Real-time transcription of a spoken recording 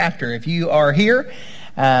chapter. If you are here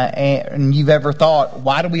and you've ever thought,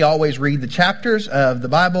 why do we always read the chapters of the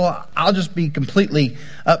Bible? I'll just be completely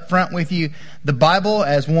upfront with you. The Bible,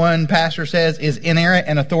 as one pastor says, is inerrant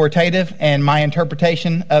and authoritative, and my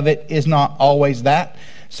interpretation of it is not always that.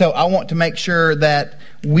 So I want to make sure that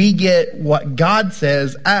we get what God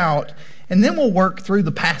says out, and then we'll work through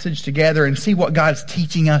the passage together and see what God's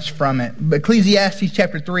teaching us from it. Ecclesiastes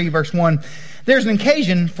chapter 3, verse 1, there's an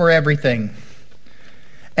occasion for everything.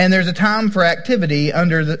 And there's a time for activity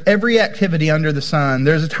every activity under the sun.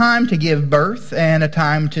 There's a time to give birth and a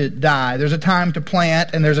time to die. There's a time to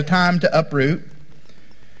plant and there's a time to uproot.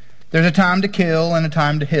 There's a time to kill and a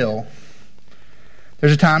time to heal.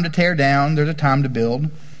 There's a time to tear down. There's a time to build.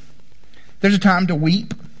 There's a time to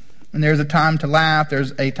weep and there's a time to laugh.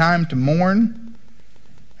 There's a time to mourn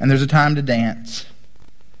and there's a time to dance.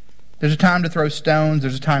 There's a time to throw stones.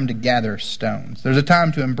 There's a time to gather stones. There's a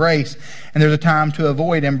time to embrace, and there's a time to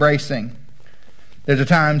avoid embracing. There's a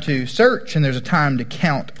time to search, and there's a time to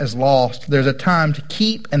count as lost. There's a time to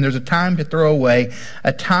keep, and there's a time to throw away.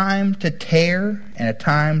 A time to tear, and a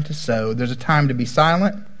time to sow. There's a time to be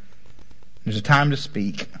silent. There's a time to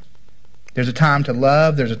speak. There's a time to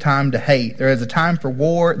love. There's a time to hate. There is a time for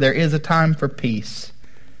war. There is a time for peace.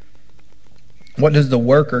 What does the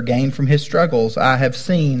worker gain from his struggles? I have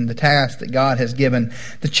seen the task that God has given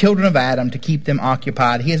the children of Adam to keep them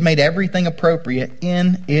occupied. He has made everything appropriate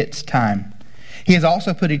in its time. He has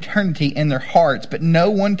also put eternity in their hearts, but no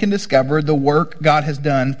one can discover the work God has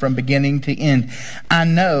done from beginning to end. I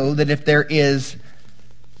know that if there is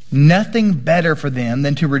nothing better for them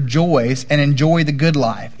than to rejoice and enjoy the good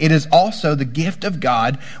life. It is also the gift of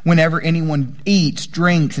God whenever anyone eats,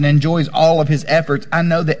 drinks, and enjoys all of his efforts. I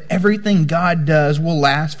know that everything God does will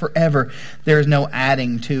last forever. There is no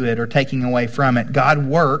adding to it or taking away from it. God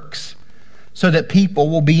works so that people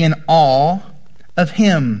will be in awe of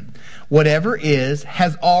Him. Whatever is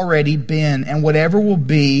has already been, and whatever will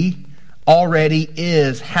be already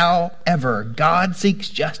is. However, God seeks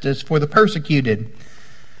justice for the persecuted.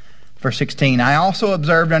 Verse 16, I also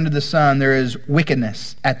observed under the sun there is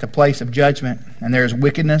wickedness at the place of judgment, and there is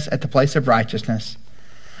wickedness at the place of righteousness.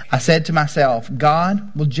 I said to myself,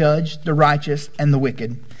 God will judge the righteous and the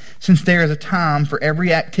wicked. Since there is a time for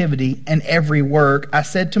every activity and every work, I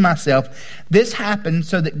said to myself, this happens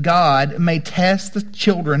so that God may test the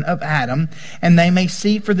children of Adam, and they may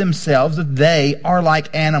see for themselves that they are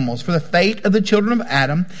like animals. For the fate of the children of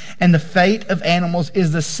Adam and the fate of animals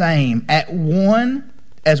is the same.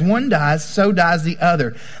 As one dies, so dies the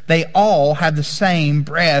other. They all have the same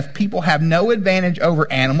breath. People have no advantage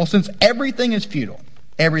over animals since everything is futile.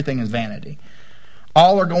 Everything is vanity.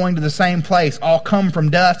 All are going to the same place. All come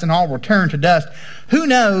from dust and all return to dust. Who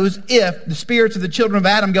knows if the spirits of the children of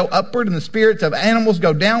Adam go upward and the spirits of animals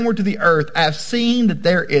go downward to the earth? I've seen that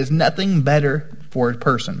there is nothing better for a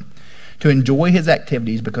person to enjoy his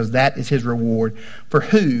activities because that is his reward. For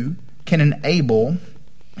who can enable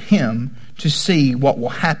him to see what will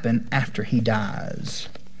happen after he dies?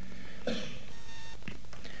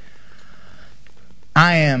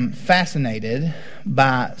 I am fascinated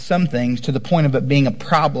by some things to the point of it being a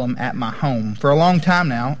problem at my home. For a long time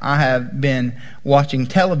now, I have been watching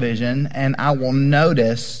television and I will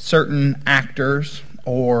notice certain actors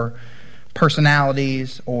or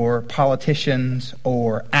personalities or politicians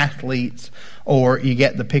or athletes, or you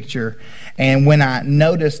get the picture. And when I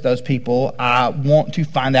notice those people, I want to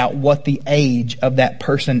find out what the age of that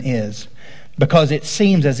person is, because it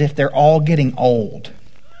seems as if they're all getting old.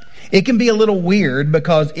 It can be a little weird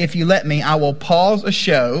because if you let me, I will pause a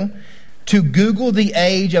show to Google the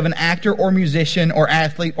age of an actor or musician or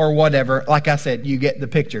athlete or whatever. Like I said, you get the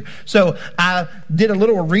picture. So I did a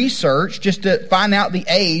little research just to find out the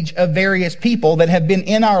age of various people that have been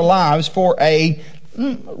in our lives for a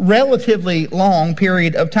relatively long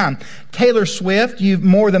period of time. Taylor Swift, you've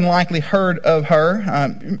more than likely heard of her.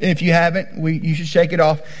 If you haven't, you should shake it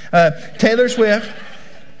off. Taylor Swift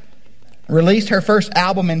released her first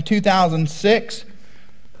album in 2006.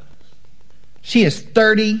 She is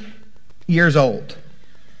 30 years old.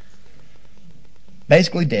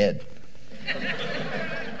 Basically dead.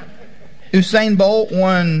 Usain Bolt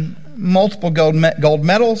won multiple gold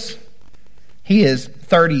medals. He is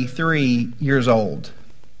 33 years old.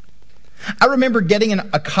 I remember getting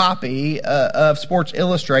a copy of Sports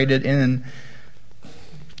Illustrated in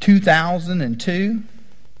 2002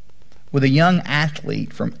 with a young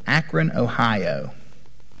athlete from Akron, Ohio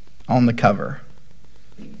on the cover.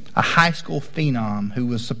 A high school phenom who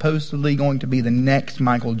was supposedly going to be the next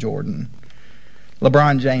Michael Jordan.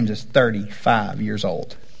 LeBron James is 35 years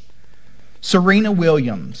old. Serena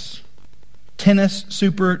Williams, tennis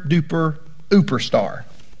super duper ooper star,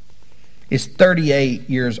 is 38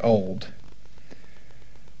 years old.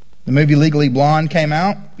 The movie Legally Blonde came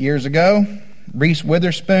out years ago. Reese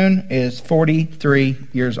Witherspoon is 43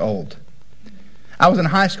 years old. I was in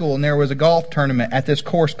high school and there was a golf tournament at this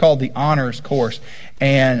course called the Honors Course.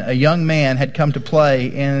 And a young man had come to play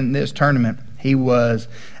in this tournament. He was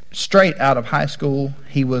straight out of high school.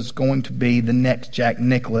 He was going to be the next Jack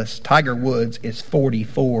Nicklaus. Tiger Woods is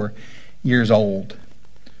 44 years old.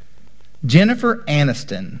 Jennifer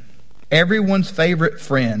Aniston, everyone's favorite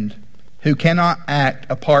friend who cannot act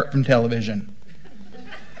apart from television,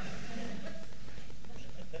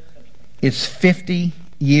 is 50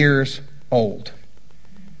 years old.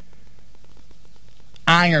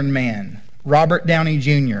 Iron Man, Robert Downey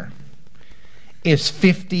Jr., is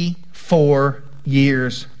 54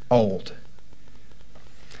 years old.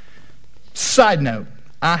 Side note,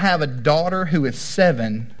 I have a daughter who is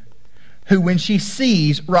 7 who, when she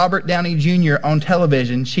sees Robert Downey Jr. on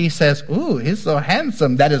television, she says, "Ooh, he's so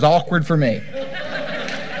handsome. That is awkward for me."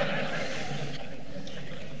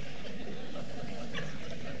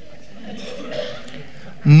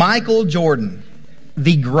 Michael Jordan,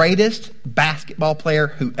 the greatest basketball player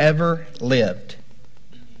who ever lived,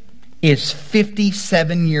 is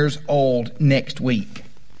 57 years old next week.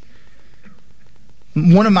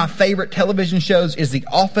 One of my favorite television shows is The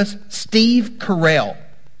Office. Steve Carell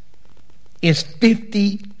is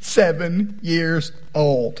 57 years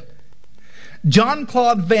old.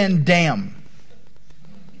 Jean-Claude Van Damme,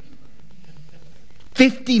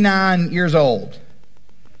 59 years old.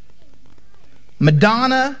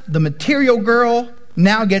 Madonna, the Material Girl,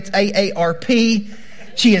 now gets AARP.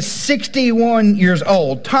 She is 61 years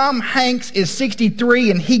old. Tom Hanks is 63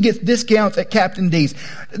 and he gets discounts at Captain D's.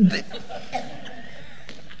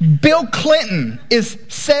 Bill Clinton is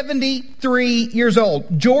 73 years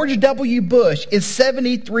old. George W. Bush is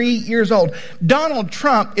 73 years old. Donald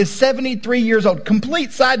Trump is 73 years old.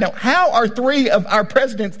 Complete side note, how are 3 of our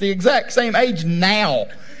presidents the exact same age now?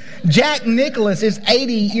 Jack Nicklaus is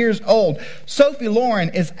 80 years old. Sophie Loren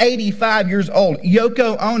is 85 years old.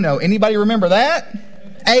 Yoko Ono, anybody remember that?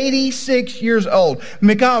 86 years old.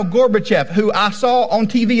 Mikhail Gorbachev, who I saw on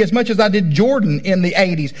TV as much as I did Jordan in the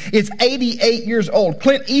 80s, is 88 years old.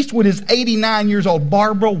 Clint Eastwood is 89 years old.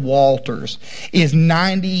 Barbara Walters is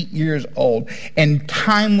 90 years old. And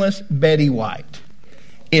timeless Betty White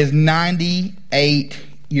is 98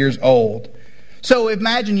 years old. So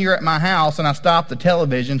imagine you're at my house and I stop the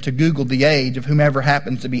television to Google the age of whomever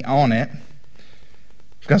happens to be on it.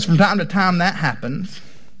 Because from time to time that happens.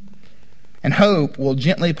 And hope will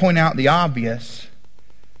gently point out the obvious.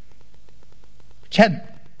 Chad,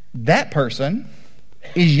 that person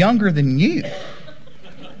is younger than you.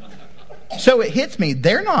 So it hits me,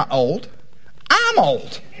 they're not old. I'm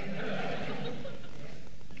old.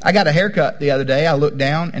 I got a haircut the other day. I looked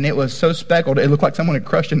down and it was so speckled, it looked like someone had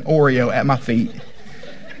crushed an Oreo at my feet.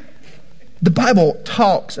 The Bible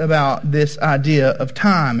talks about this idea of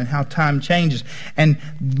time and how time changes. And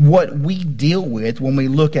what we deal with when we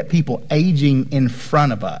look at people aging in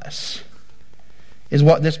front of us is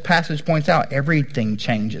what this passage points out. Everything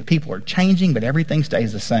changes. People are changing, but everything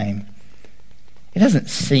stays the same. It doesn't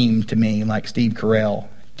seem to me like Steve Carell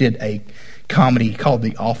did a comedy called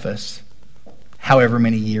The Office however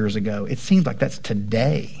many years ago. It seems like that's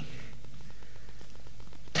today.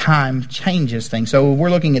 Time changes things. So we're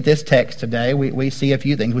looking at this text today. We see a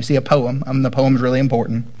few things. We see a poem. The poem is really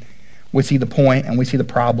important. We see the point and we see the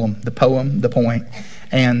problem. The poem, the point,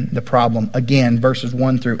 and the problem. Again, verses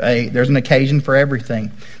 1 through 8. There's an occasion for everything.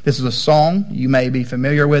 This is a song. You may be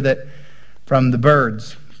familiar with it from the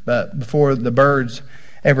Byrds. But before the Byrds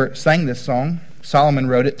ever sang this song, Solomon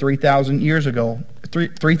wrote it 3,000 years ago.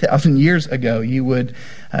 3,000 years ago, you would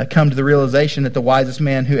come to the realization that the wisest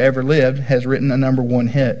man who ever lived has written a number 1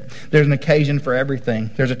 hit. There's an occasion for everything.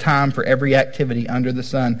 There's a time for every activity under the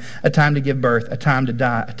sun. A time to give birth, a time to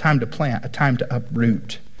die, a time to plant, a time to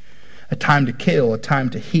uproot, a time to kill, a time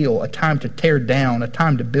to heal, a time to tear down, a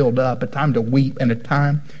time to build up, a time to weep, and a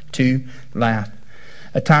time to laugh.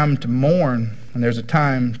 A time to mourn, and there's a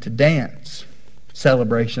time to dance.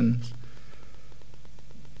 Celebrations,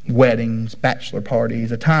 weddings, bachelor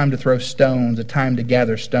parties, a time to throw stones, a time to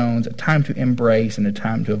gather stones, a time to embrace, and a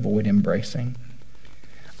time to avoid embracing.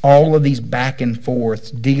 All of these back and forths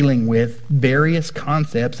dealing with various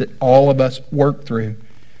concepts that all of us work through.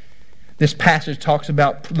 This passage talks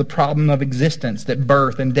about the problem of existence, that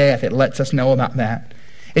birth and death, it lets us know about that.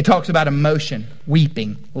 It talks about emotion,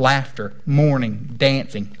 weeping, laughter, mourning,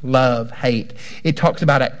 dancing, love, hate. It talks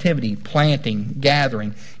about activity, planting,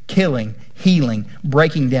 gathering, killing, healing,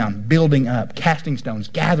 breaking down, building up, casting stones,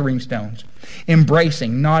 gathering stones,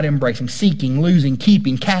 embracing, not embracing, seeking, losing,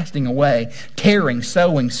 keeping, casting away, tearing,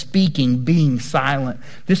 sowing, speaking, being silent.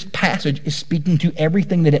 This passage is speaking to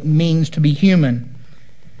everything that it means to be human.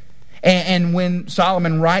 And when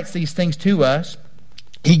Solomon writes these things to us,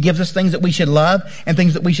 he gives us things that we should love and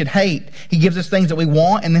things that we should hate. He gives us things that we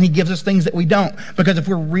want, and then he gives us things that we don't. Because if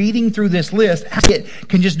we're reading through this list, it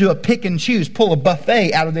can just do a pick and choose, pull a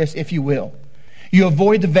buffet out of this, if you will. You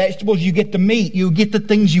avoid the vegetables, you get the meat, you get the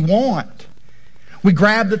things you want. We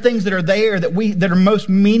grab the things that are there that are most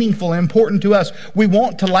meaningful and important to us. We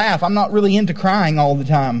want to laugh. I'm not really into crying all the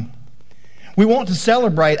time. We want to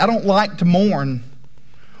celebrate. I don't like to mourn.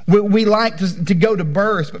 We like to go to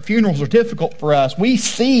births, but funerals are difficult for us. We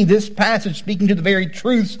see this passage speaking to the very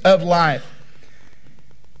truths of life.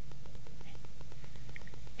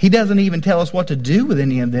 He doesn't even tell us what to do with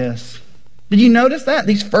any of this. Did you notice that?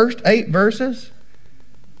 These first 8 verses?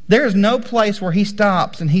 There is no place where he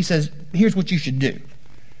stops and he says, here's what you should do.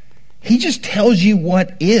 He just tells you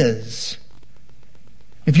what is.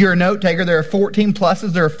 If you're a note taker, there are 14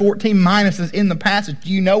 pluses, there are 14 minuses in the passage.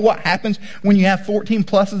 Do you know what happens when you have 14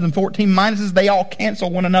 pluses and 14 minuses? They all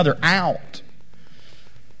cancel one another out.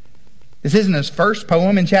 This isn't his first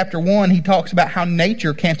poem. In chapter 1, he talks about how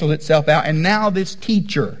nature cancels itself out. And now this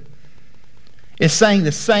teacher is saying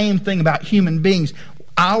the same thing about human beings.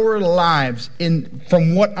 Our lives,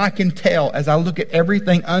 from what I can tell as I look at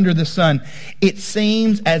everything under the sun, it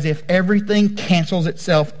seems as if everything cancels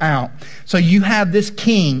itself out. So you have this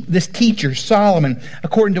king, this teacher, Solomon,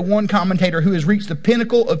 according to one commentator, who has reached the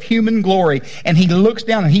pinnacle of human glory, and he looks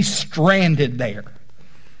down and he's stranded there.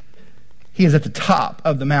 He is at the top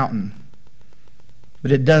of the mountain,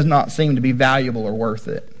 but it does not seem to be valuable or worth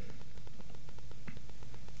it.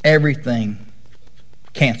 Everything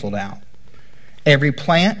canceled out. Every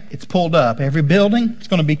plant, it's pulled up. Every building, it's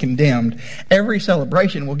going to be condemned. Every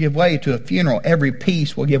celebration will give way to a funeral. Every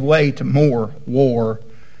peace will give way to more war.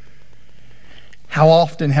 How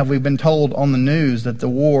often have we been told on the news that the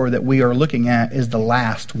war that we are looking at is the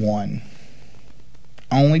last one,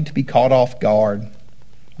 only to be caught off guard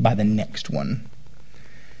by the next one?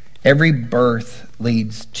 Every birth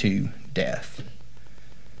leads to death.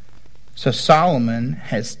 So Solomon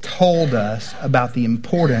has told us about the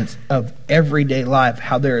importance of everyday life,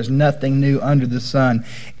 how there is nothing new under the sun.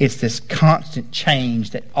 It's this constant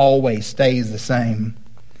change that always stays the same.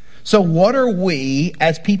 So what are we,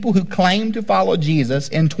 as people who claim to follow Jesus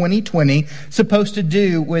in 2020, supposed to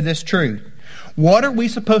do with this truth? What are we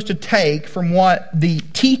supposed to take from what the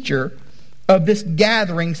teacher of this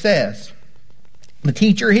gathering says? The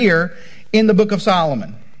teacher here in the book of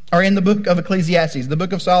Solomon, or in the book of Ecclesiastes. The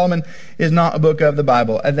book of Solomon is not a book of the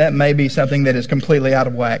Bible. And that may be something that is completely out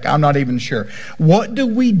of whack. I'm not even sure. What do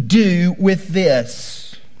we do with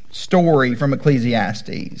this story from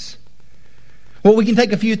Ecclesiastes? Well, we can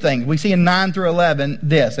take a few things. We see in 9 through 11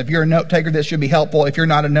 this. If you're a note taker, this should be helpful. If you're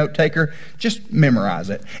not a note taker, just memorize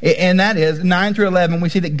it. And that is, 9 through 11, we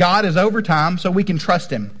see that God is over time, so we can trust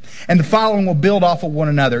Him. And the following will build off of one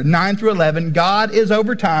another. 9 through 11, God is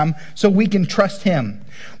over time, so we can trust Him.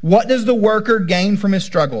 What does the worker gain from his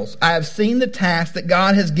struggles? I have seen the task that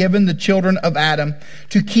God has given the children of Adam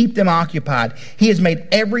to keep them occupied. He has made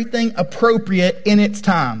everything appropriate in its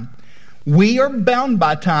time. We are bound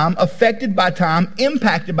by time, affected by time,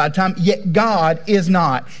 impacted by time, yet God is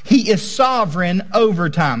not. He is sovereign over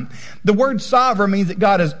time. The word sovereign means that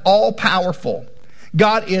God is all-powerful.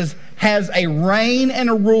 God has a reign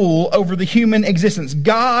and a rule over the human existence.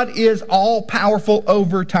 God is all-powerful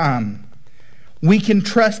over time. We can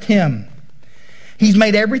trust Him. He's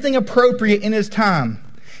made everything appropriate in His time.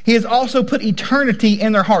 He has also put eternity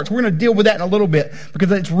in their hearts. We're going to deal with that in a little bit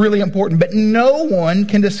because it's really important. But no one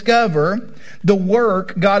can discover the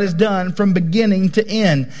work God has done from beginning to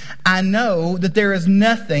end. I know that there is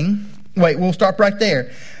nothing... Wait, we'll stop right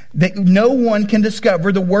there. That no one can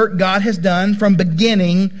discover the work God has done from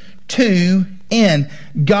beginning to end.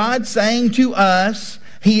 God saying to us,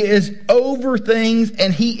 He is over things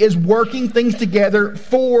and He is working things together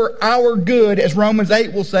for our good, as Romans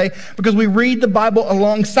 8 will say, because we read the Bible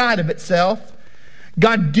alongside of itself.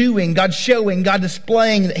 God doing, God showing, God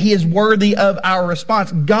displaying that He is worthy of our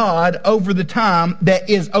response. God over the time that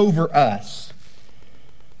is over us.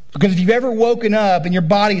 Because if you've ever woken up and your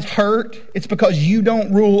body's hurt, it's because you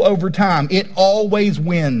don't rule over time. It always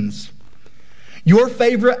wins. Your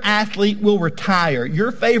favorite athlete will retire.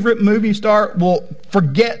 Your favorite movie star will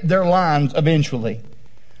forget their lines eventually.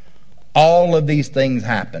 All of these things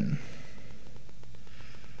happen.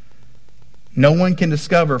 No one can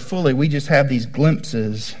discover fully. We just have these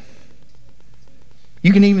glimpses.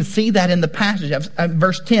 You can even see that in the passage.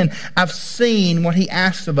 Verse 10, I've seen what he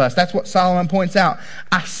asks of us. That's what Solomon points out.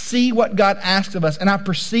 I see what God asks of us, and I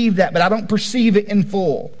perceive that, but I don't perceive it in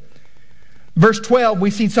full. Verse 12,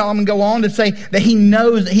 we see Solomon go on to say that he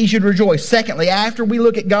knows that he should rejoice. Secondly, after we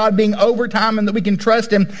look at God being over time and that we can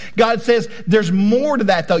trust him, God says there's more to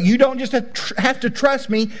that though. You don't just have to trust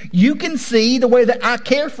me. You can see the way that I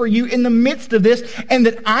care for you in the midst of this, and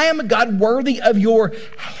that I am a God worthy of your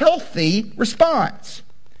healthy response.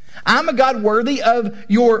 I'm a God worthy of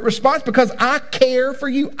your response because I care for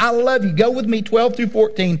you. I love you. Go with me, 12 through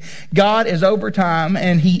 14. God is over time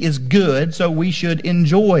and he is good, so we should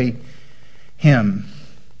enjoy him.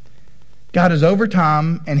 God is over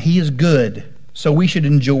time and he is good, so we should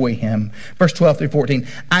enjoy him. Verse 12 through 14.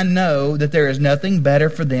 I know that there is nothing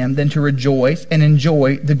better for them than to rejoice and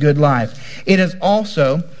enjoy the good life. It is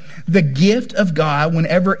also the gift of God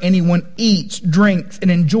whenever anyone eats, drinks,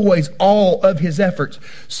 and enjoys all of his efforts.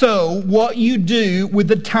 So what you do with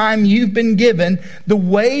the time you've been given, the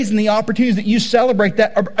ways and the opportunities that you celebrate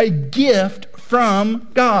that are a gift from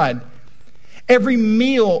God. Every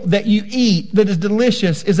meal that you eat that is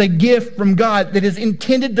delicious is a gift from God that is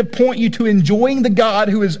intended to point you to enjoying the God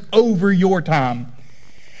who is over your time.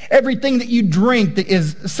 Everything that you drink that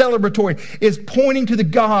is celebratory is pointing to the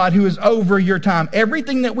God who is over your time.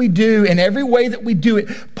 Everything that we do and every way that we do it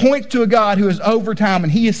points to a God who is over time,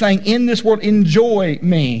 and he is saying, in this world, enjoy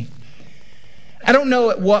me. I don't know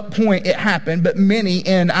at what point it happened, but many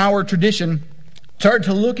in our tradition started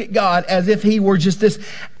to look at God as if he were just this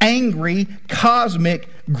angry, cosmic,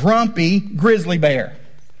 grumpy grizzly bear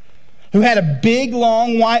who had a big,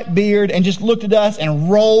 long white beard and just looked at us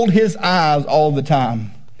and rolled his eyes all the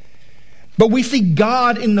time. But we see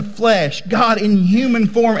God in the flesh, God in human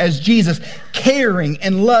form as Jesus, caring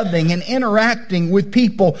and loving and interacting with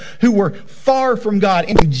people who were far from God,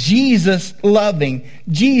 and Jesus loving,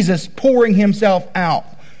 Jesus pouring himself out.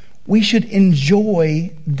 We should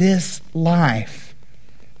enjoy this life,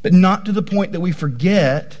 but not to the point that we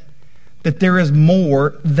forget that there is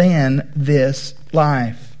more than this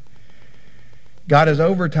life. God is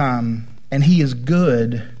over time, and he is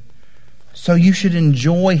good. So you should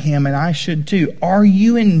enjoy him, and I should too. Are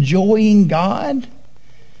you enjoying God?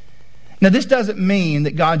 Now, this doesn't mean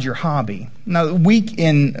that God's your hobby. Now, we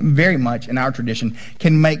very much in our tradition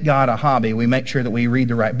can make God a hobby. We make sure that we read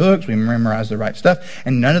the right books, we memorize the right stuff,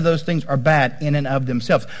 and none of those things are bad in and of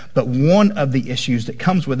themselves. But one of the issues that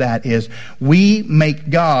comes with that is we make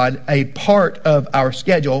God a part of our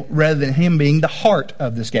schedule rather than him being the heart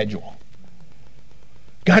of the schedule.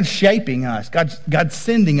 God's shaping us. God's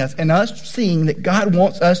sending us, and us seeing that God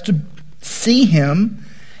wants us to see him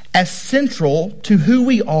as central to who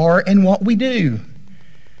we are and what we do.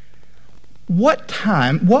 What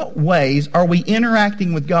ways are we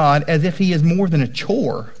interacting with God as if he is more than a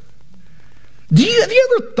chore? Have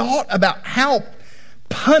you ever thought about how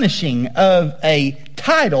punishing of a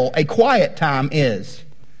title a quiet time is?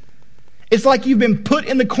 It's like you've been put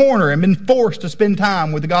in the corner and been forced to spend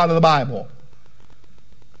time with the God of the Bible.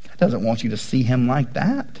 God doesn't want you to see him like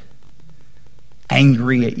that,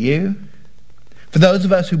 angry at you. For those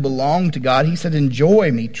of us who belong to God, he said,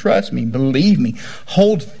 enjoy me, trust me, believe me,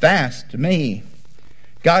 hold fast to me.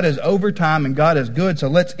 God is over time and God is good, so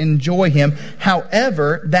let's enjoy him.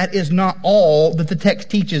 However, that is not all that the text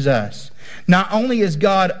teaches us. Not only is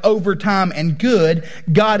God over time and good,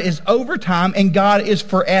 God is over time and God is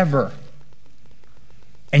forever.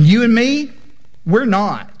 And you and me, we're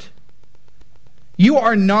not. You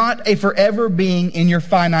are not a forever being in your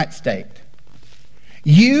finite state.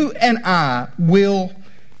 You and I will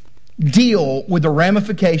deal with the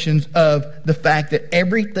ramifications of the fact that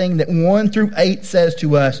everything that 1 through 8 says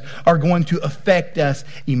to us are going to affect us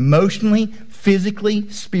emotionally, physically,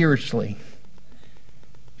 spiritually.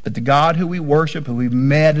 But the God who we worship, who we've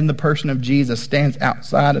met in the person of Jesus, stands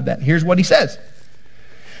outside of that. Here's what he says.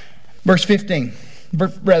 Verse 14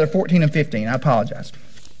 and 15. I apologize.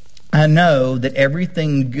 I know that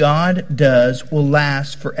everything God does will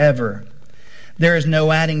last forever. There is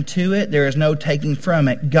no adding to it. There is no taking from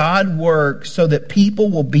it. God works so that people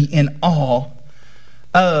will be in awe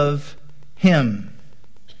of him.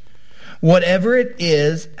 Whatever it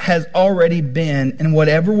is has already been, and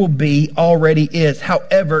whatever will be already is.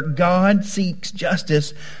 However, God seeks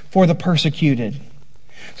justice for the persecuted.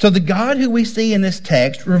 So the God who we see in this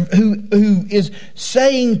text, who is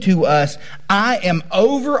saying to us, I am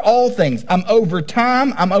over all things. I'm over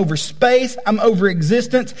time. I'm over space. I'm over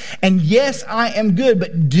existence. And yes, I am good,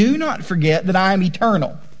 but do not forget that I am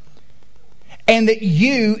eternal. and that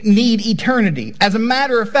you need eternity. As a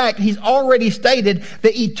matter of fact, he's already stated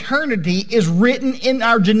that eternity is written in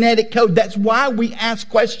our genetic code. That's why we ask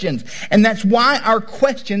questions, and that's why our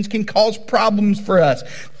questions can cause problems for us.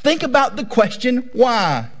 Think about the question,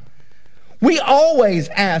 why? We always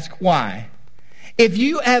ask why. If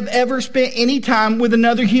you have ever spent any time with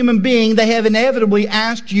another human being, they have inevitably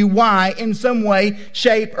asked you why in some way,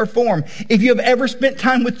 shape, or form. If you have ever spent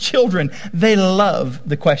time with children, they love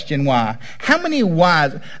the question why. How many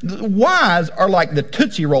whys? Whys are like the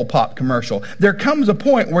Tootsie Roll Pop commercial. There comes a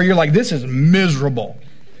point where you're like, this is miserable.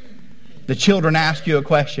 The children ask you a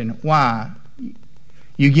question, why?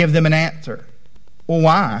 You give them an answer. Well,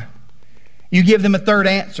 why? You give them a third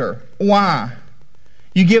answer. Why?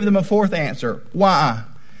 You give them a fourth answer. Why?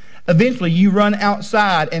 Eventually, you run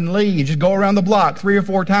outside and leave. Just go around the block 3 or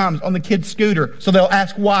 4 times on the kid's scooter. So they'll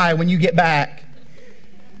ask why when you get back.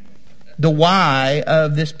 The why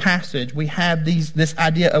of this passage, we have this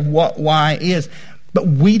idea of what why is. But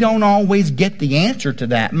we don't always get the answer to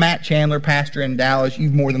that. Matt Chandler, pastor in Dallas,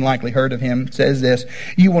 you've more than likely heard of him, says this: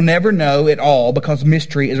 you will never know it all because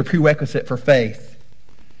mystery is a prerequisite for faith.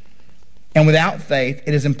 And without faith,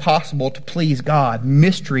 it is impossible to please God.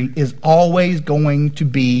 Mystery is always going to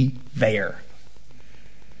be there.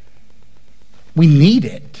 We need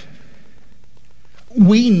it.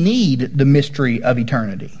 We need the mystery of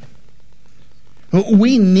eternity.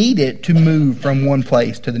 We need it to move from one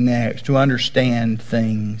place to the next, to understand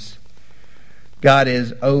things. God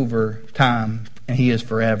is over time, and He is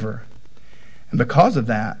forever. And because of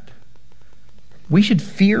that, we should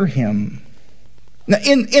fear Him. Now,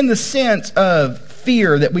 in the sense of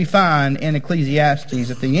fear that we find in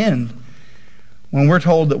Ecclesiastes at the end, when we're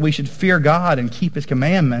told that we should fear God and keep His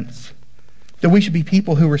commandments, that we should be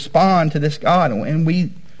people who respond to this God, and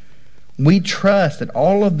we trust that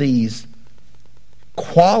all of these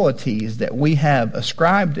qualities that we have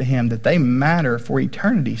ascribed to Him, that they matter for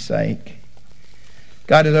eternity's sake.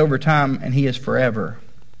 God is over time and He is forever.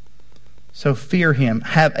 So fear Him.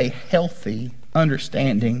 Have a healthy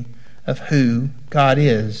understanding of who God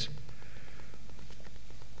is.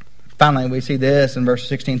 Finally, we see this in verses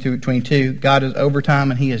 16 through 22. God is over time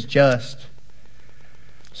and He is just.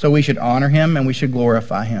 So we should honor Him and we should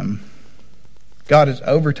glorify Him. God is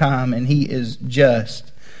over time and He is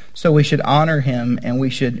just. So we should honor Him and we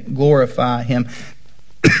should glorify Him.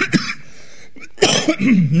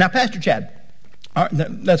 Now, Pastor Chad,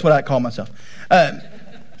 that's what I call myself.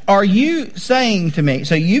 Are you saying to me,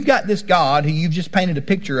 so you've got this God who you've just painted a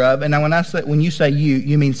picture of, and when you say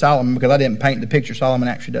you mean Solomon, because I didn't paint the picture, Solomon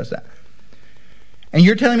actually does that. And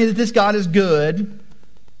you're telling me that this God is good,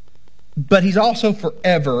 but He's also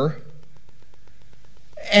forever,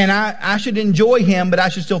 and I should enjoy Him, but I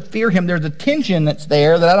should still fear Him. There's a tension that's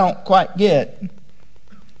there that I don't quite get.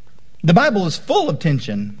 The Bible is full of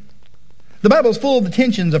tension. The Bible is full of the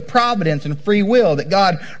tensions of providence and free will, that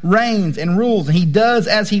God reigns and rules and He does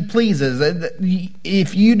as He pleases.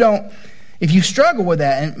 If you struggle with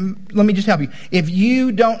that, and let me just help you. If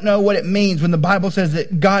you don't know what it means when the Bible says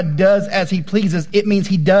that God does as He pleases, it means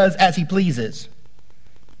He does as He pleases.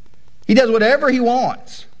 He does whatever He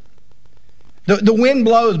wants. The wind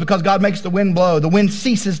blows because God makes the wind blow. The wind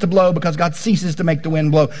ceases to blow because God ceases to make the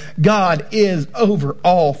wind blow. God is over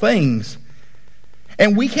all things.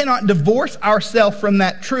 And we cannot divorce ourselves from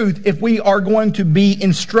that truth if we are going to be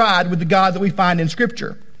in stride with the God that we find in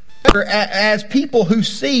Scripture. As people who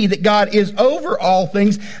see that God is over all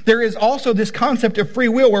things, there is also this concept of free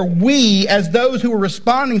will where we, as those who are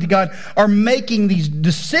responding to God, are making these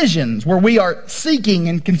decisions where we are seeking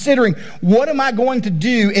and considering, what am I going to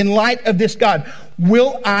do in light of this God?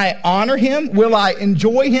 Will I honor Him? Will I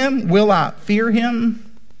enjoy Him? Will I fear Him?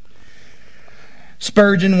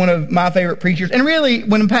 Spurgeon, one of my favorite preachers, and really,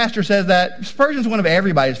 when a pastor says that, Spurgeon's one of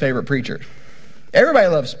everybody's favorite preachers. Everybody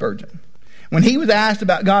loves Spurgeon. When he was asked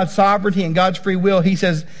about God's sovereignty and God's free will, he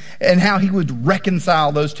says, and how he would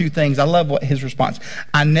reconcile those two things. I love what his response.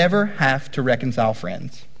 I never have to reconcile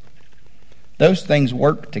friends. Those things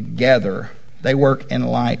work together. They work in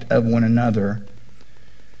light of one another.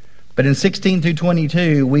 But in 16 through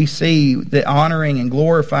 22, we see that honoring and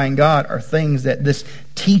glorifying God are things that this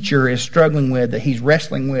teacher is struggling with, that he's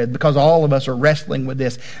wrestling with, because all of us are wrestling with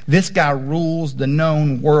this. This guy rules the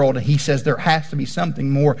known world, and he says there has to be something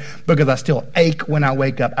more because I still ache when I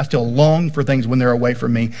wake up. I still long for things when they're away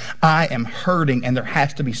from me. I am hurting, and there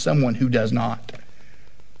has to be someone who does not.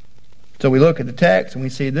 So we look at the text, and we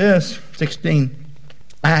see this, 16.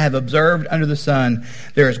 I have observed under the sun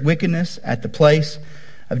there is wickedness at the place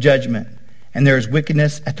of judgment, and there is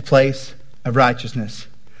wickedness at the place of righteousness.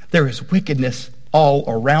 There is wickedness all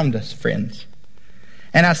around us, friends.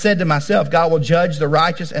 And I said to myself, God will judge the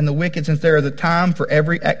righteous and the wicked, since there is a time for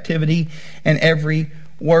every activity and every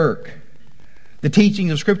work. The teaching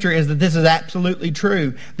of Scripture is that this is absolutely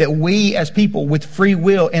true, that we as people with free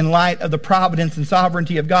will, in light of the providence and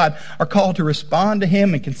sovereignty of God, are called to respond to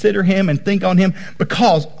Him and consider Him and think on Him,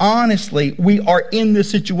 because honestly, we are in this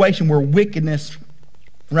situation where wickedness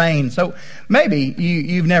reigns. So maybe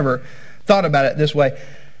you've never thought about it this way.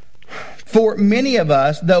 For many of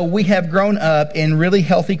us, though we have grown up in really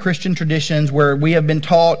healthy Christian traditions where we have been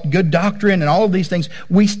taught good doctrine and all of these things,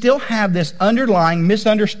 we still have this underlying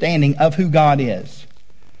misunderstanding of who God is.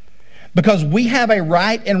 Because we have a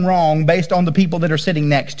right and wrong based on the people that are sitting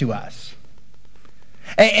next to us.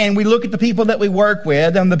 And we look at the people that we work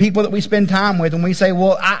with and the people that we spend time with, and we say,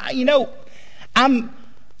 well, I'm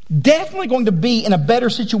definitely going to be in a better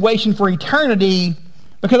situation for eternity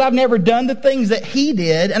because I've never done the things that he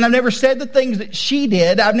did, and I've never said the things that she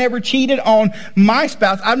did. I've never cheated on my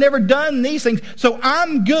spouse. I've never done these things. So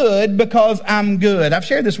I'm good because I'm good. I've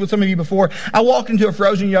shared this with some of you before. I walked into a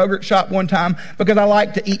frozen yogurt shop one time because I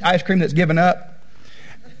like to eat ice cream that's given up.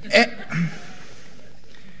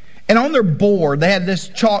 And on their board, they had this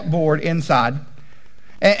chalkboard inside.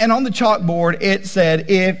 And on the chalkboard, it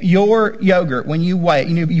said, if your yogurt, when you weigh it,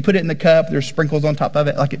 you put it in the cup, there's sprinkles on top of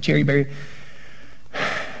it like a cherry berry.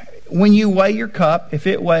 When you weigh your cup, if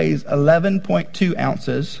it weighs 11.2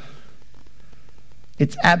 ounces,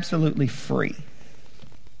 it's absolutely free.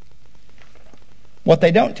 What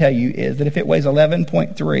they don't tell you is that if it weighs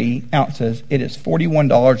 11.3 ounces, it is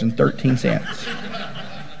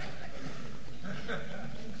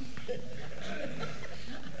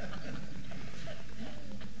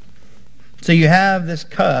 $41.13. So you have this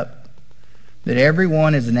cup that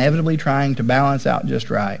everyone is inevitably trying to balance out just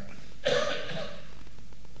right.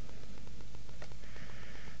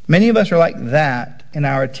 Many of us are like that in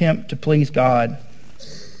our attempt to please God.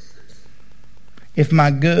 If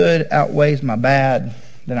my good outweighs my bad,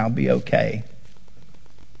 then I'll be okay.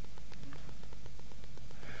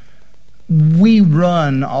 We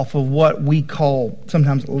run off of what we call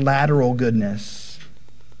sometimes lateral goodness,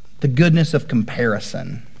 the goodness of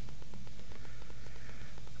comparison.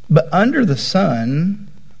 But under the sun,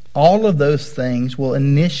 all of those things will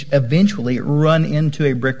eventually run into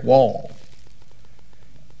a brick wall.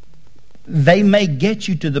 They may get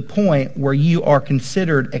you to the point where you are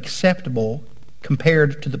considered acceptable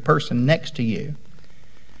compared to the person next to you.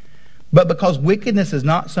 But because wickedness is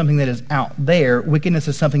not something that is out there, wickedness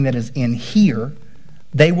is something that is in here,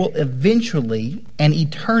 they will eventually and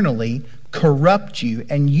eternally corrupt you,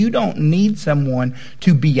 and you don't need someone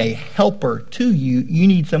to be a helper to you. You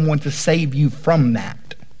need someone to save you from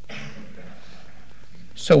that.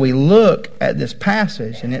 So we look at this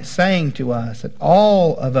passage, and it's saying to us that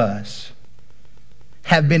all of us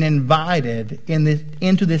have been invited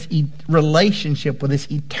into this relationship with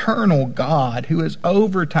this eternal God who is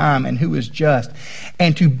over time and who is just.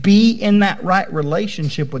 And to be in that right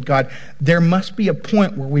relationship with God, there must be a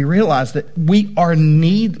point where we realize that we are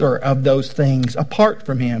neither of those things apart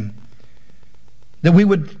from Him. That we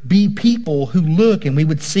would be people who look and we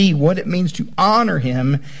would see what it means to honor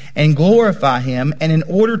Him and glorify Him. And in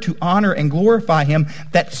order to honor and glorify Him,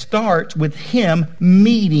 that starts with Him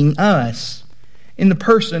meeting us in the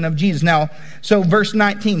person of Jesus. Now, so verse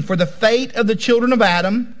 19, for the fate of the children of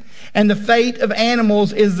Adam and the fate of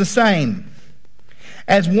animals is the same.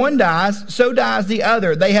 As one dies, so dies the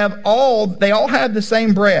other. They all have the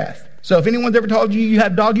same breath. So if anyone's ever told you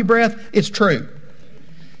have doggy breath, it's true.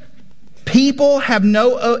 People have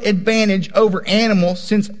no advantage over animals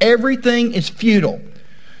since everything is futile.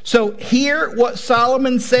 So hear what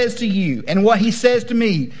Solomon says to you and what he says to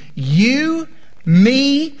me. You,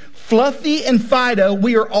 me, Fluffy and Fido,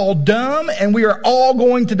 we are all dumb and we are all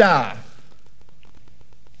going to die.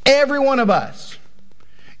 Every one of us.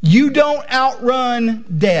 You don't outrun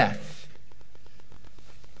death.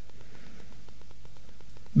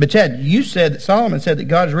 But Chad, Solomon said that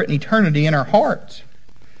God has written eternity in our hearts.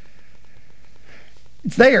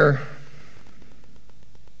 It's there.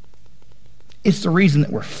 It's the reason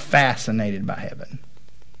that we're fascinated by heaven.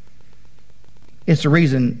 It's the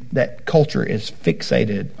reason that culture is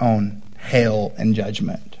fixated on hell and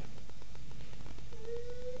judgment.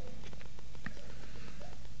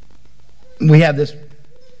 We have this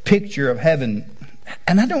picture of heaven,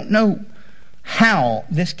 and I don't know how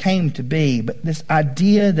this came to be, but this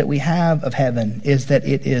idea that we have of heaven is that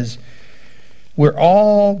we're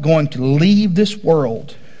all going to leave this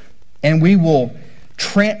world, and we will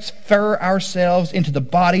transfer ourselves into the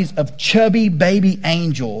bodies of chubby baby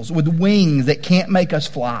angels with wings that can't make us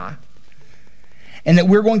fly. And that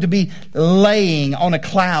we're going to be laying on a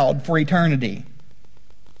cloud for eternity.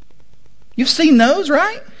 You've seen those,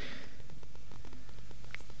 right?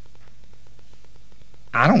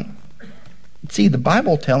 I don't see the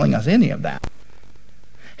Bible telling us any of that.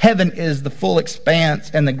 Heaven is the full expanse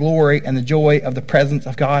and the glory and the joy of the presence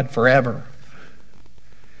of God forever.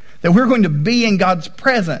 That we're going to be in God's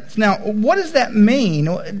presence. Now, what does that mean?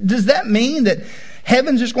 Does that mean that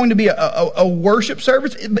heaven's just going to be a worship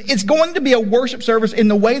service? It's going to be a worship service in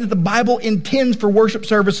the way that the Bible intends for worship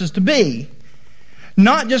services to be.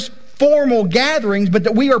 Not just formal gatherings, but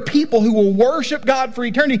that we are people who will worship God for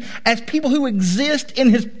eternity as people who exist in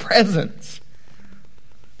His presence.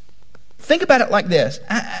 Think about it like this.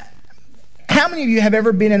 How many of you have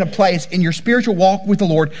ever been in a place in your spiritual walk with the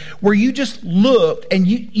Lord where you just looked and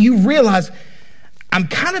you realize, I'm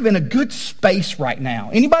kind of in a good space right now?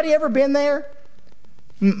 Anybody ever been there?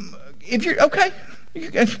 If you're okay,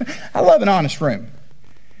 I love an honest room.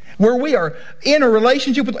 Where we are in a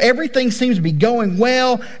relationship with, everything seems to be going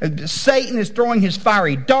well. Satan is throwing his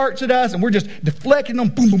fiery darts at us and we're just deflecting them,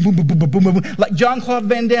 boom, boom, boom, boom, boom, boom, boom, boom, like Jean-Claude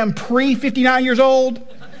Van Damme pre-59 years old.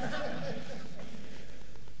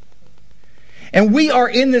 And we are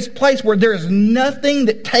in this place where there is nothing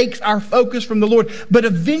that takes our focus from the Lord. But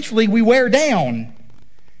eventually we wear down.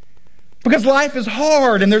 Because life is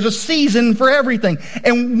hard and there's a season for everything.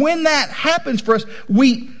 And when that happens for us,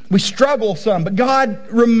 we struggle some. But God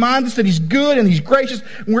reminds us that He's good and He's gracious.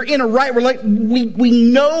 We're in a right relationship.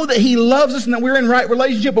 We know that He loves us and that we're in right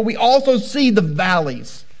relationship. But we also see the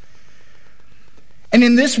valleys. And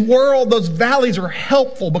in this world, those valleys are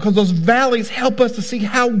helpful because those valleys help us to see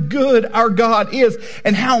how good our God is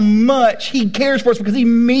and how much He cares for us because He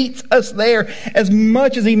meets us there as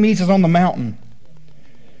much as He meets us on the mountain.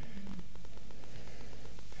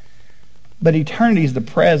 But eternity is the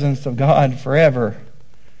presence of God forever.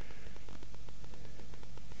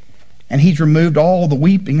 And He's removed all the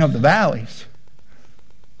weeping of the valleys.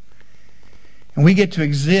 And we get to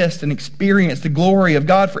exist and experience the glory of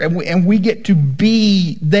God forever. And we get to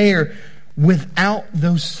be there without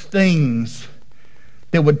those things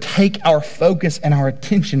that would take our focus and our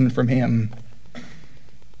attention from Him.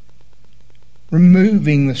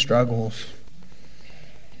 Removing the struggles.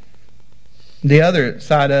 The other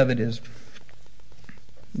side of it is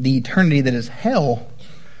the eternity that is hell.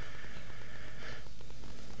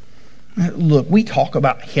 Look, we talk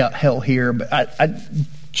about hell here, but I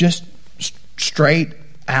just straight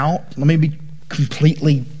out, let me be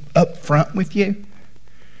completely upfront with you.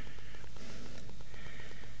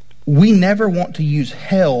 We never want to use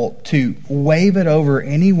hell to wave it over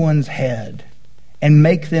anyone's head and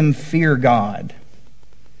make them fear God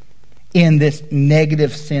in this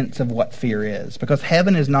negative sense of what fear is. Because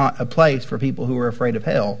heaven is not a place for people who are afraid of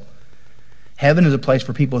hell. Heaven is a place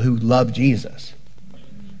for people who love Jesus.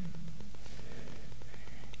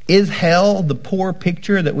 Is hell the poor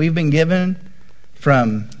picture that we've been given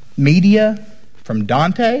from media, from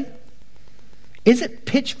Dante? Is it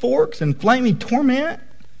pitchforks and flaming torment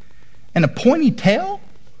and a pointy tail?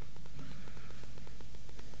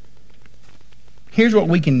 Here's what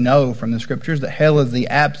we can know from the Scriptures, that hell is the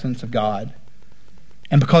absence of God.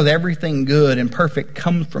 And because everything good and perfect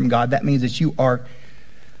comes from God, that means that you are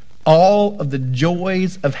all of the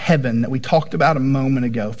joys of heaven that we talked about a moment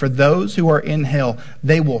ago. For those who are in hell,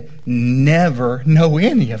 they will never know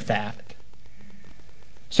any of that.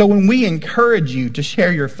 So when we encourage you to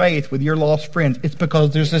share your faith with your lost friends, it's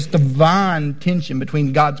because there's this divine tension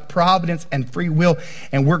between God's providence and free will,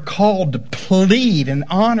 and we're called to plead and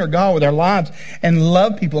honor God with our lives and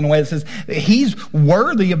love people in a way that says that He's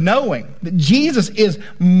worthy of knowing, that Jesus is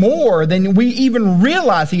more than we even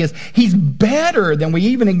realize He is. He's better than we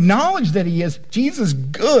even acknowledge that He is. Jesus is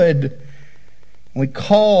good. And we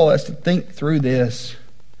call us to think through this.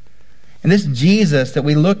 And this Jesus that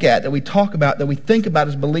we look at, that we talk about, that we think about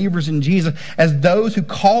as believers in Jesus, as those who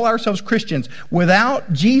call ourselves Christians,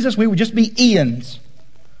 without Jesus we would just be Ians.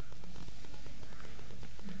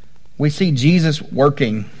 We see Jesus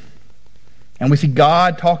working, and we see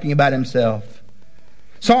God talking about Himself.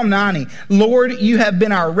 Psalm 90, Lord, You have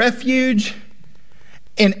been our refuge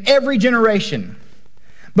in every generation.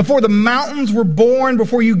 Before the mountains were born,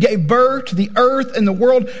 before You gave birth to the earth and the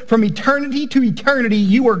world, from eternity to eternity,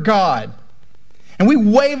 You are God. And we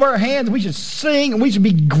wave our hands, we should sing, and we should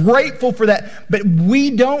be grateful for that. But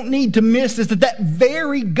we don't need to miss this, that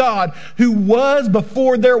very God who was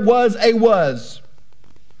before there was a was.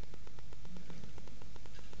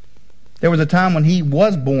 There was a time when He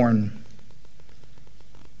was born.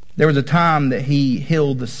 There was a time that He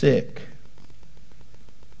healed the sick.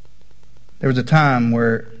 There was a time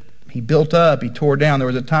where He built up, He tore down. There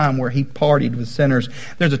was a time where He partied with sinners.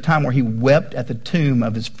 There's a time where He wept at the tomb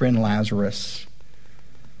of His friend Lazarus.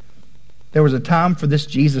 There was a time for this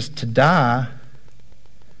Jesus to die.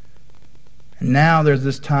 And now there's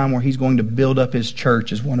this time where he's going to build up his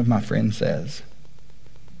church, as one of my friends says.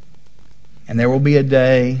 And there will be a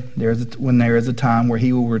day when there is a time where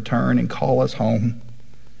he will return and call us home.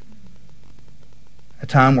 A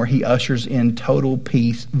time where he ushers in total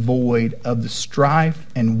peace, void of the strife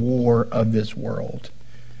and war of this world.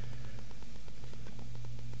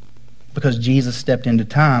 Because Jesus stepped into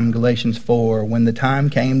time, Galatians 4, when the time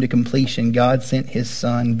came to completion, God sent his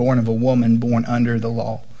Son, born of a woman, born under the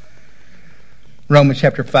law. Romans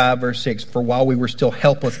chapter 5, verse 6, for while we were still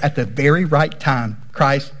helpless, at the very right time,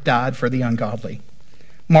 Christ died for the ungodly.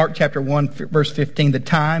 Mark chapter 1, verse 15, the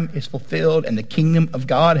time is fulfilled and the kingdom of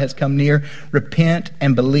God has come near. Repent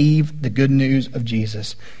and believe the good news of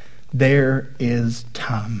Jesus. There is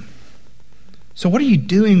time. So what are you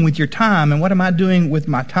doing with your time, and what am I doing with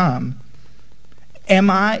my time? Am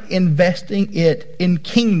I investing it in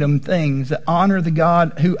kingdom things that honor the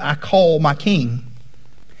God who I call my King?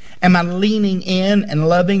 Am I leaning in and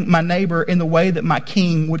loving my neighbor in the way that my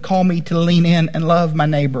King would call me to lean in and love my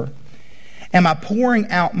neighbor? Am I pouring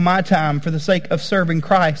out my time for the sake of serving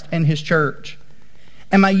Christ and his church?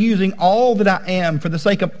 Am I using all that I am for the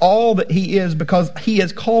sake of all that he is because he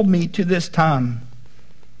has called me to this time?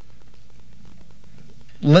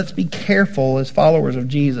 Let's be careful as followers of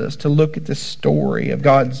Jesus to look at this story of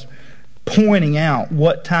God's pointing out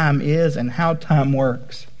what time is and how time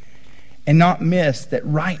works. And not miss that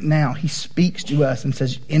right now he speaks to us and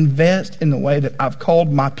says, invest in the way that I've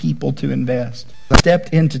called my people to invest. I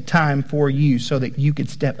stepped into time for you so that you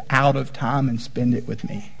could step out of time and spend it with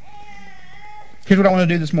me. Here's what I want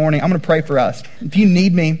to do this morning. I'm going to pray for us. If you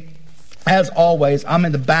need me, as always, I'm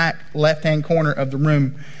in the back left-hand corner of the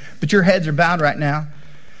room. But your heads are bowed right now.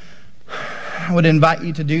 I would invite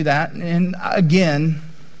you to do that. And again,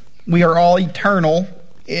 we are all eternal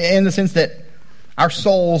in the sense that our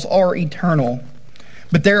souls are eternal.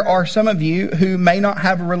 But there are some of you who may not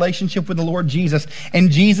have a relationship with the Lord Jesus.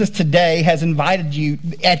 And Jesus today has invited you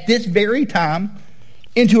at this very time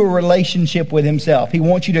into a relationship with himself. He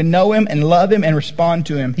wants you to know him and love him and respond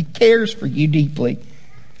to him. He cares for you deeply.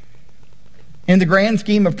 In the grand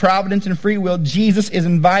scheme of providence and free will, Jesus is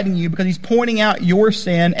inviting you because he's pointing out your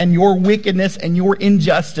sin and your wickedness and your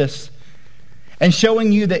injustice. And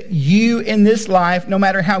showing you that you in this life, no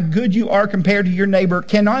matter how good you are compared to your neighbor,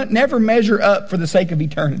 never measure up for the sake of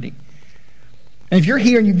eternity. And if you're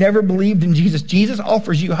here and you've never believed in Jesus, Jesus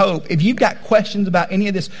offers you hope. If you've got questions about any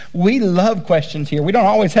of this, we love questions here. We don't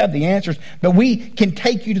always have the answers, but we can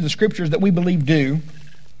take you to the scriptures that we believe do.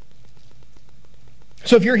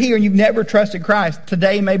 So if you're here and you've never trusted Christ,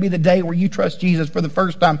 today may be the day where you trust Jesus for the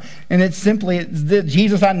first time. And it's simply,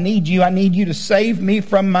 Jesus, I need you. I need you to save me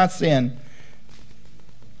from my sin.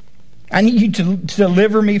 I need you to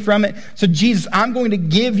deliver me from it. So Jesus, I'm going to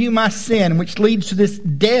give you my sin, which leads to this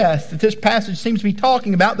death that this passage seems to be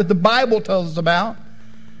talking about, that the Bible tells us about.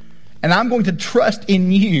 And I'm going to trust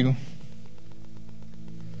in you.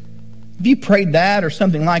 If you prayed that or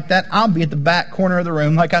something like that, I'll be at the back corner of the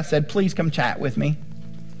room. Like I said, please come chat with me.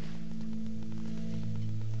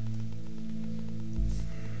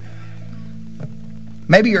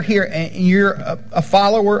 Maybe you're here and you're a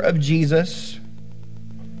follower of Jesus,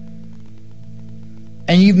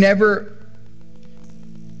 and you've never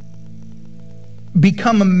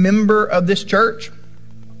become a member of this church.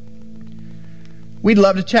 We'd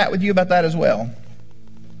love to chat with you about that as well.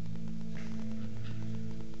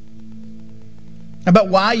 About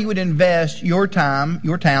why you would invest your time,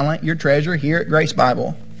 your talent, your treasure here at Grace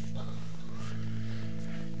Bible.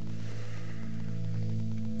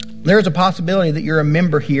 There is a possibility that you're a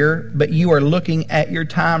member here, but you are looking at your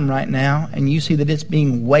time right now and you see that it's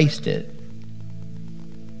being wasted.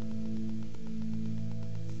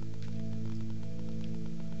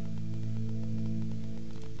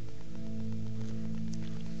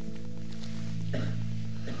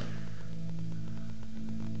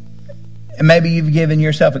 And maybe you've given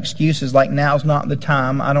yourself excuses like, now's not the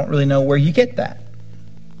time. I don't really know where you get that.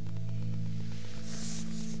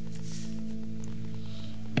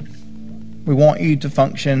 We want you to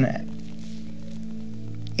function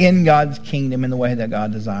in God's kingdom in the way that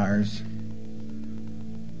God desires.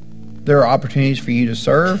 There are opportunities for you to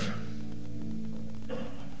serve.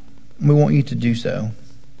 We want you to do so.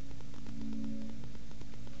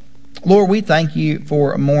 Lord, we thank you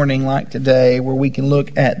for a morning like today where we can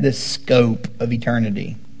look at this scope of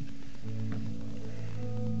eternity.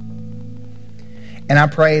 And I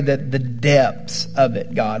pray that the depths of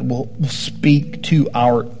it, God, will speak to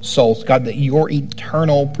our souls. God, that your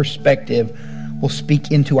eternal perspective will speak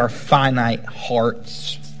into our finite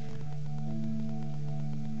hearts.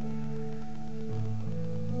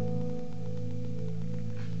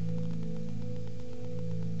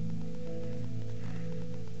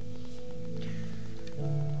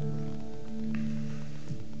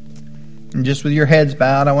 And just with your heads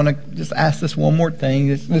bowed, I want to just ask this one more thing,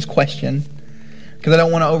 this question, because I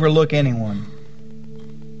don't want to overlook anyone.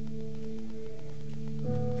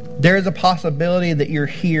 There is a possibility that you're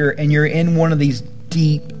here and you're in one of these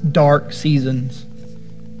deep, dark seasons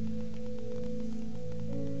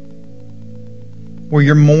where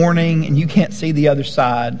you're mourning and you can't see the other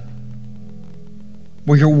side,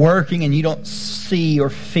 where you're working and you don't see or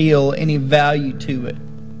feel any value to it.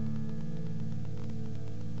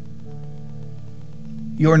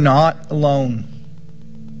 You're not alone.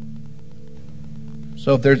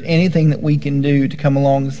 So if there's anything that we can do to come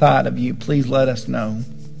alongside of you, please let us know.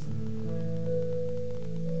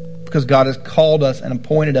 Because God has called us and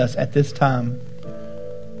appointed us at this time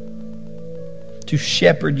to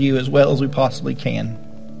shepherd you as well as we possibly can.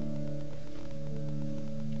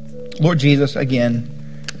 Lord Jesus, again,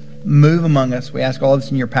 move among us. We ask all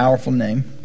this in your powerful name.